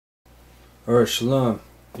Alright, Shalom.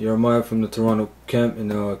 Jeremiah from the Toronto camp in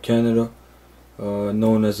Canada,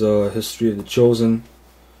 known as History of the Chosen.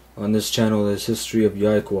 On this channel is History of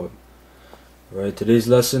Yaakov. Alright, today's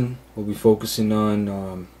lesson we'll be focusing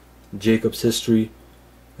on Jacob's history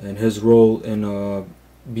and his role in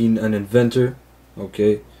being an inventor.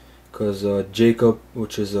 Okay, because Jacob,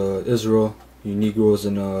 which is Israel, you Negroes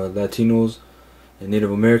and Latinos and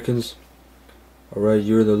Native Americans, alright,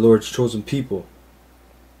 you're the Lord's chosen people.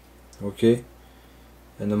 Okay,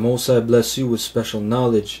 and the Most High bless you with special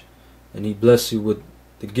knowledge, and He bless you with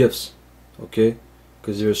the gifts. Okay,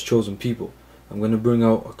 because you're His chosen people. I'm going to bring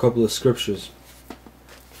out a couple of scriptures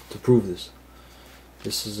to prove this.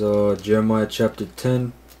 This is Jeremiah chapter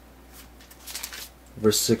 10,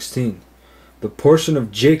 verse 16. The portion of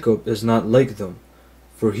Jacob is not like them,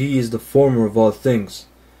 for he is the former of all things,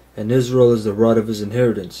 and Israel is the rod of his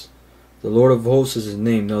inheritance. The Lord of hosts is his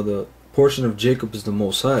name. Now the portion of Jacob is the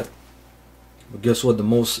Most High. But guess what? The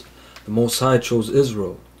Most High chose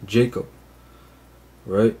Israel, Jacob,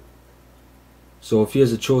 right? So if He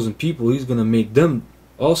has a chosen people, He's going to make them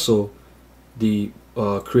also the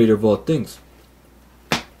creator of all things.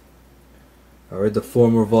 Alright, the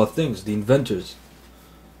former of all things, the inventors.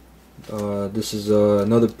 This is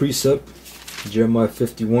another precept, Jeremiah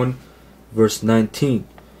 51, verse 19.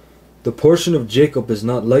 The portion of Jacob is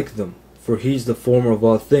not like them, for he's the former of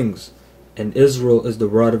all things, and Israel is the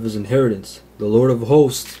rod of his inheritance. The Lord of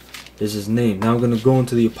hosts is his name. Now I'm going to go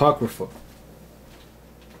into the Apocrypha.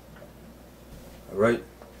 Alright,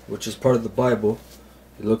 which is part of the Bible.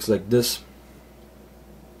 It looks like this.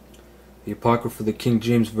 The Apocrypha, the King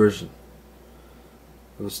James Version.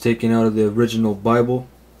 It was taken out of the original Bible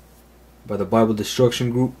by the Bible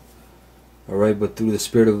Destruction Group. Alright, but through the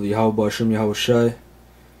spirit of Yahweh Hashem Yahushai,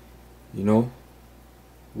 you know,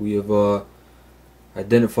 we have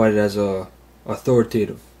identified it as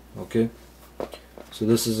authoritative. Okay, so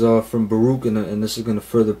this is from Baruch, and this is going to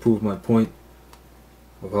further prove my point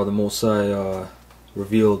of how the Most High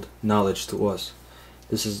revealed knowledge to us.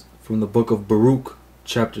 This is from the book of Baruch,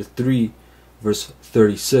 chapter 3, verse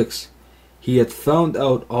 36. He hath found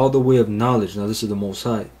out all the way of knowledge. Now this is the Most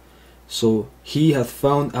High. So He hath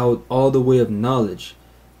found out all the way of knowledge,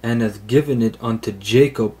 and hath given it unto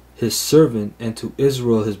Jacob his servant, and to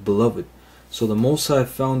Israel his beloved. So the Most High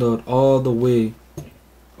found out all the way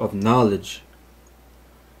of knowledge,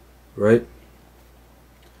 right?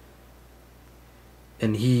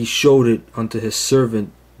 And He showed it unto His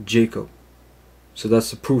servant Jacob. So that's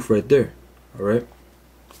the proof right there. Alright,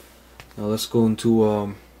 now let's go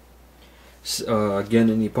into again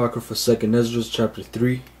in the Apocrypha, 2nd Esdras chapter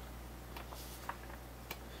 3.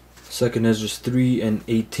 2nd Esdras 3 and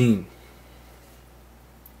 18.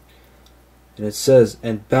 And it says,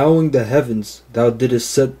 And bowing the heavens, thou didst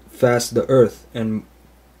set fast the earth, and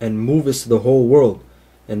movest the whole world,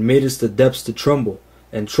 and madest the depths to tremble,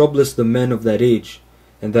 and troublest the men of that age.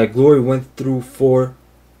 And thy glory went through 4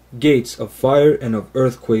 gates of fire, and of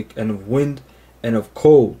earthquake, and of wind, and of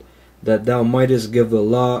cold, that thou mightest give the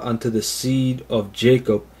law unto the seed of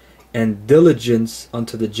Jacob, and diligence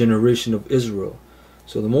unto the generation of Israel.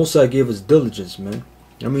 So the Most High gave us diligence, man.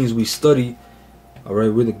 That means we study.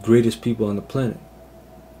 Alright, we're the greatest people on the planet.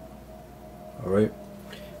 Alright,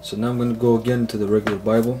 so now I'm going to go again to the regular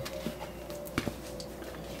Bible.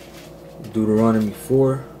 Deuteronomy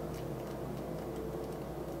 4.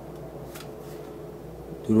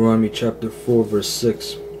 Deuteronomy chapter 4, verse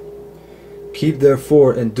 6. Keep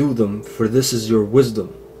therefore and do them, for this is your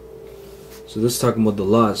wisdom. So this is talking about the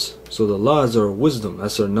laws. So the laws are wisdom,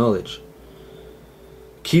 that's our knowledge.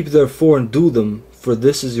 Keep therefore and do them, for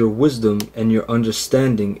this is your wisdom and your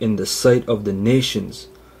understanding in the sight of the nations,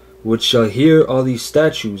 which shall hear all these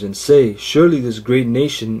statutes, and say, Surely this great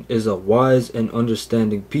nation is a wise and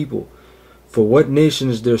understanding people. For what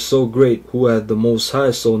nation is there so great, who hath the Most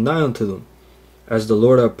High so nigh unto them? As the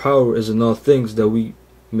Lord our power is in all things that we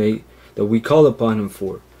call upon Him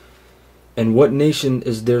for. And what nation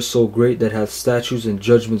is there so great that hath statutes and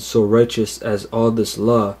judgments so righteous as all this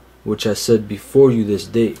law, which I said before you this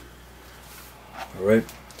day? Alright,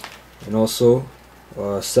 and also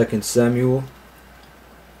 2 Samuel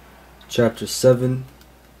chapter 7,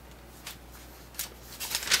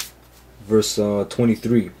 verse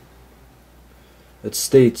 23. It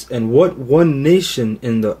states, And what one nation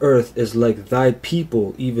in the earth is like thy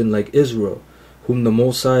people, even like Israel, whom the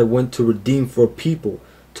Most High went to redeem for a people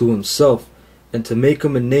to Himself, and to make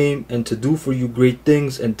Him a name, and to do for you great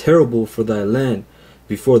things and terrible for thy land,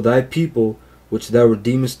 before thy people, which thou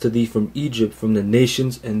redeemest to thee from Egypt, from the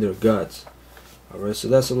nations and their gods. Alright, so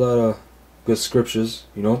that's a lot of good scriptures,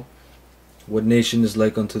 you know. What nation is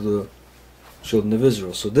like unto children of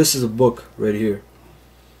Israel. So this is a book right here.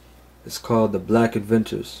 It's called The Black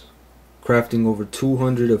Inventors, Crafting Over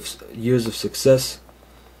 200 Years of Success.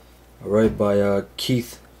 Alright, by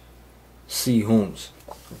Keith C. Holmes.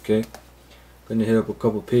 Okay, gonna hit up a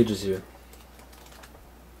couple pages here.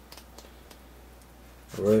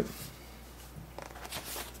 Alright,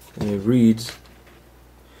 and it reads,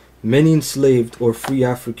 many enslaved or free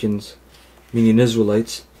Africans, meaning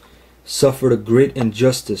Israelites, suffered a great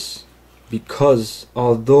injustice because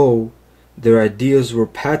although their ideas were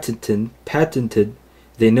patented,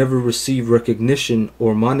 they never received recognition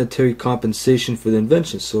or monetary compensation for the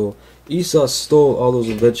inventions. So Esau stole all those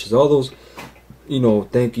inventions, all those,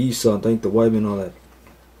 thank Esau, thank the white man, all that.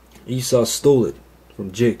 Esau stole it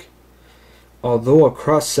from Jake. Although a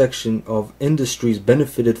cross-section of industries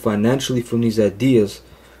benefited financially from these ideas,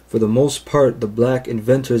 for the most part the black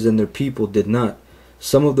inventors and their people did not.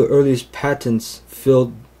 Some of the earliest patents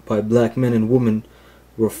filed by black men and women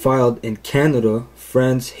were filed in Canada,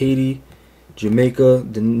 France, Haiti, Jamaica,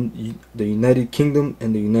 the United Kingdom,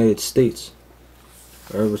 and the United States.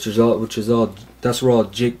 Alright, which is all. That's where all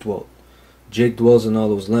Jake dwelt. Jake dwells in all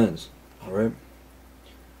those lands. Alright.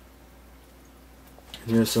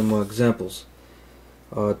 Here are some examples.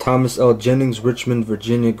 Thomas L. Jennings, Richmond,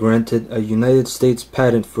 Virginia, granted a United States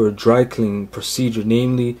patent for a dry cleaning procedure,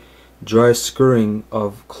 namely dry scouring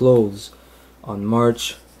of clothes, on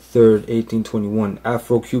March 3rd, 1821.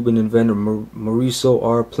 Afro-Cuban inventor Mauricio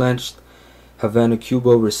R. Planched, Havana,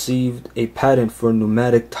 Cuba, received a patent for a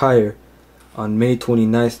pneumatic tire on May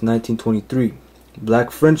 29th, 1923.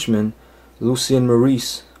 Black Frenchman Lucien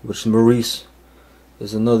Maurice, which Maurice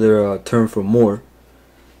is another term for Moor,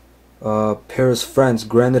 Paris, France,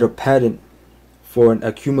 granted a patent for an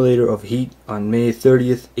accumulator of heat on May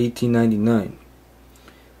 30th, 1899.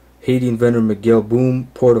 Haiti inventor Miguel Boom,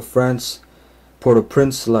 Port-au-Prince,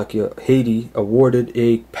 Haiti, awarded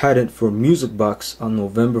a patent for a music box on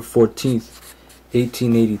November 14th,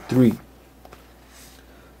 1883.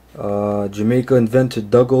 Jamaica inventor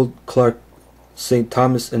Dougald Clark St.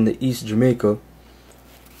 Thomas in the East Jamaica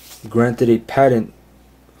granted a patent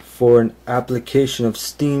for an application of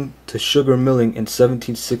steam to sugar milling in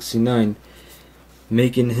 1769,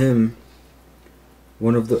 making him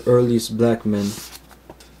one of the earliest black men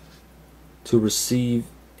to receive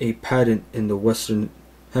a patent in the Western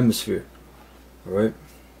Hemisphere. Alright.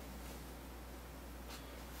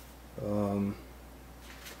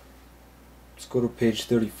 Let's go to page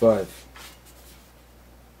 35.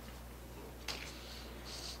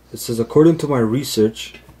 It says, according to my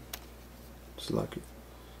research,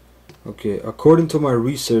 according to my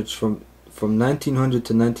research from 1900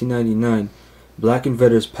 to 1999, black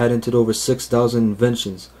inventors patented over 6,000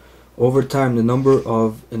 inventions. Over time, the number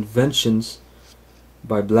of inventions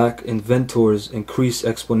by black inventors increased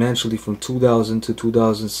exponentially from 2000 to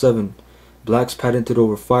 2007. Blacks patented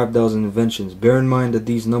over 5,000 inventions. Bear in mind that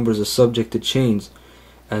these numbers are subject to change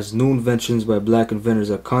as new inventions by black inventors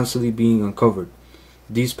are constantly being uncovered.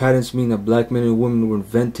 These patents mean that black men and women were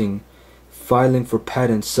inventing, filing for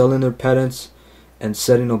patents, selling their patents, and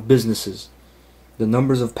setting up businesses. The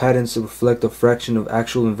numbers of patents reflect a fraction of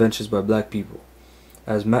actual inventions by black people.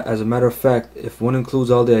 As a matter of fact, if one includes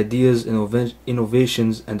all the ideas,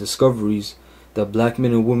 innovations, and discoveries that black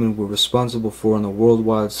men and women were responsible for on a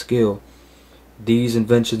worldwide scale, these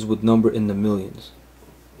inventions would number in the millions.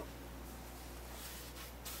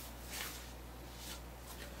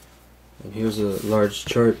 And here's a large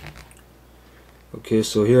chart. Okay,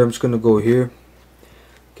 so here I'm just going to go here.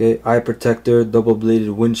 Okay, eye protector, double-bladed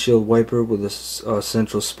windshield wiper with a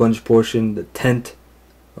central sponge portion. The tent.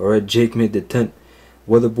 Alright, Jake made the tent.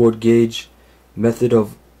 Weatherboard gauge. Method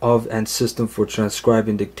of and system for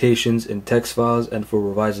transcribing dictations in text files and for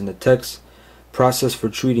revising the text. Process for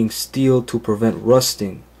treating steel to prevent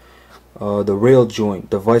rusting. The rail joint.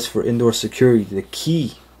 Device for indoor security. The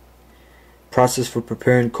key. Process for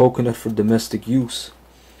preparing coconut for domestic use.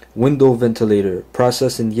 Window ventilator.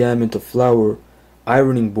 Processing yam into flour.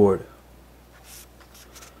 Ironing board.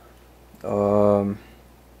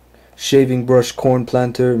 Shaving brush, corn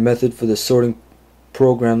planter. Method for the sorting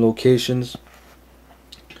program locations.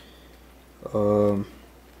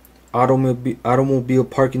 Automobile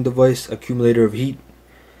parking device. Accumulator of heat.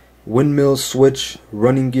 Windmill switch.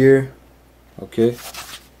 Running gear. Okay.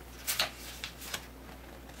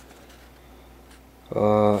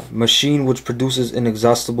 Machine which produces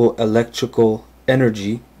inexhaustible electrical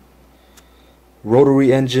energy.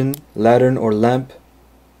 Rotary engine, lantern or lamp.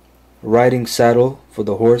 Riding saddle for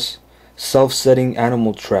the horse. Self-setting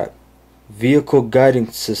animal trap. Vehicle guiding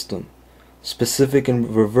system. Specific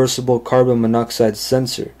and reversible carbon monoxide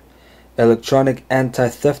sensor. Electronic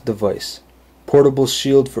anti-theft device. portable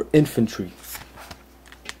shield for infantry.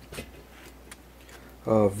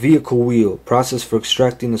 Vehicle wheel, process for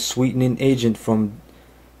extracting a sweetening agent from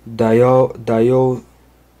Dioscorphelium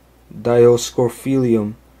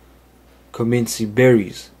Cominci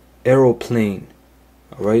berries. Aeroplane,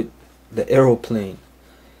 alright, the aeroplane.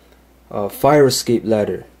 Fire escape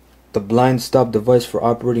ladder, the blind stop device for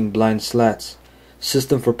operating blind slats.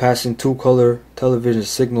 System for passing two-color television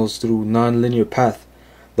signals through non-linear path.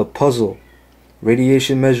 The puzzle,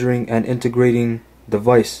 radiation measuring and integrating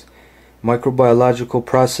device. Microbiological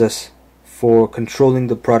process for controlling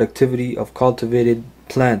the productivity of cultivated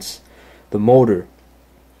plants. The motor,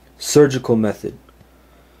 surgical method.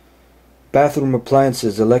 Bathroom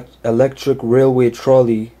appliances, electric railway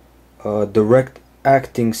trolley, direct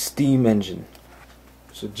acting steam engine.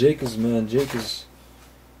 So Jake is, you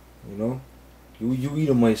know, you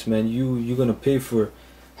Edomites, man, you're gonna pay for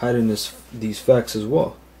hiding these facts as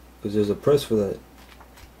well, because there's a price for that.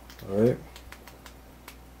 All right.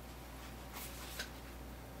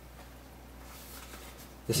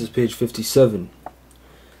 This is page 57.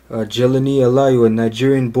 Jelani Alayo, a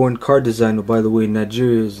Nigerian-born car designer. By the way,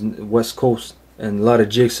 Nigeria is West Coast, and a lot of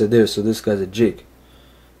Jakes are there, so this guy's a Jake.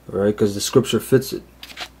 Alright, because the scripture fits it.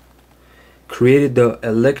 Created the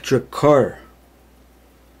electric car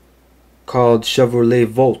called Chevrolet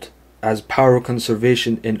Volt. As power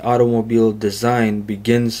conservation in automobile design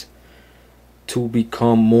begins to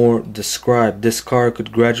become more described, this car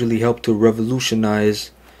could gradually help to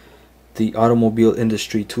revolutionize the automobile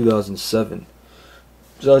industry. 2007.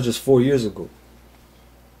 That was just 4 years ago.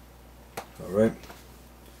 Alright.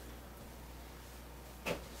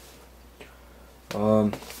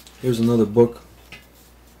 Here's another book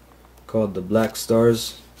called The Black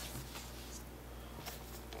Stars,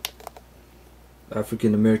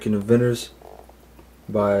 African American Inventors,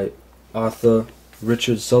 by author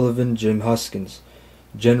Richard Sullivan, Jim Hoskins,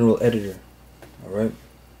 general editor. Alright.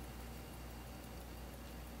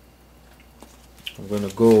 I'm going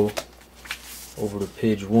to go over to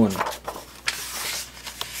page 1.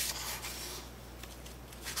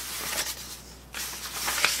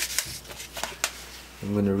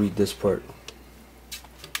 I'm going to read this part.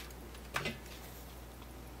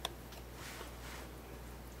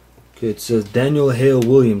 Okay, it says Daniel Hale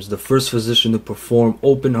Williams, the first physician to perform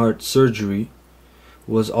open heart surgery,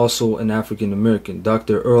 was also an African American.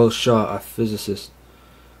 Dr. Earl Shaw, a physicist,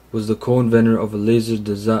 was the co-inventor of a laser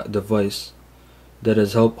device that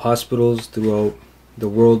has helped hospitals throughout the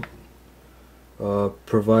world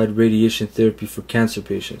provide radiation therapy for cancer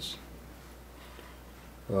patients.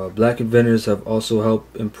 Black inventors have also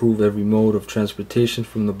helped improve every mode of transportation,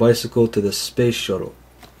 from the bicycle to the space shuttle.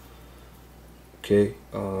 Okay,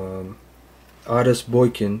 Otis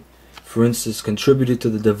Boykin, for instance, contributed to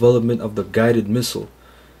the development of the guided missile.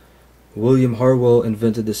 William Harwell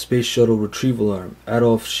invented the space shuttle retrieval arm.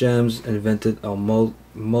 Adolf Shams invented a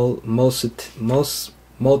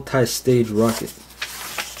multi-stage rocket.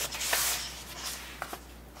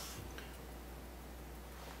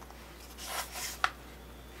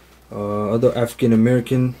 Other African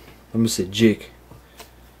American, I'm gonna say Jake,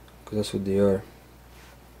 because that's what they are.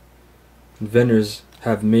 Inventors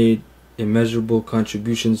have made immeasurable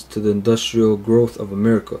contributions to the industrial growth of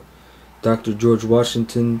America. Dr. George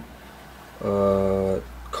Washington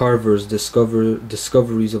Carver's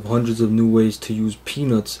discoveries of hundreds of new ways to use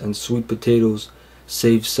peanuts and sweet potatoes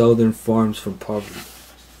saved southern farms from poverty.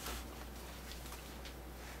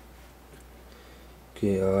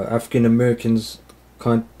 Okay, African Americans'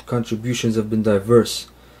 contributions have been diverse.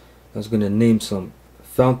 I was going to name some.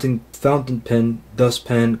 Fountain pen,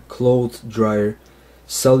 dustpan, clothes dryer,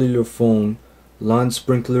 cellular phone, lawn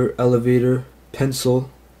sprinkler, elevator, pencil,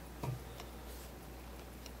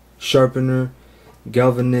 sharpener,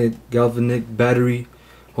 galvanic battery,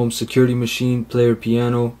 home security machine, player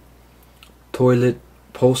piano, toilet,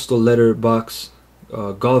 postal letter box,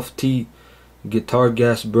 golf tee, guitar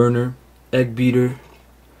gas burner, egg beater,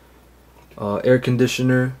 air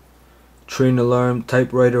conditioner, train alarm,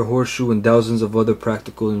 typewriter, horseshoe, and thousands of other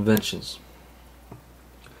practical inventions.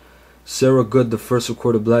 Sarah Good, the first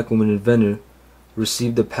recorded black woman inventor,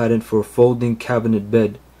 received a patent for a folding cabinet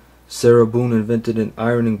bed. Sarah Boone invented an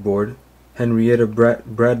ironing board. Henrietta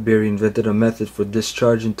Bradbury invented a method for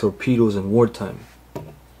discharging torpedoes in wartime.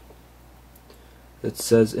 It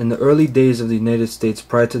says, in the early days of the United States,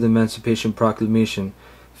 prior to the Emancipation Proclamation,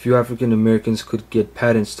 few African Americans could get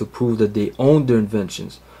patents to prove that they owned their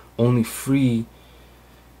inventions. Only free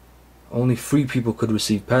people could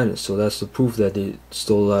receive patents, so that's the proof that they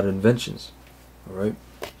stole a lot of inventions. Alright?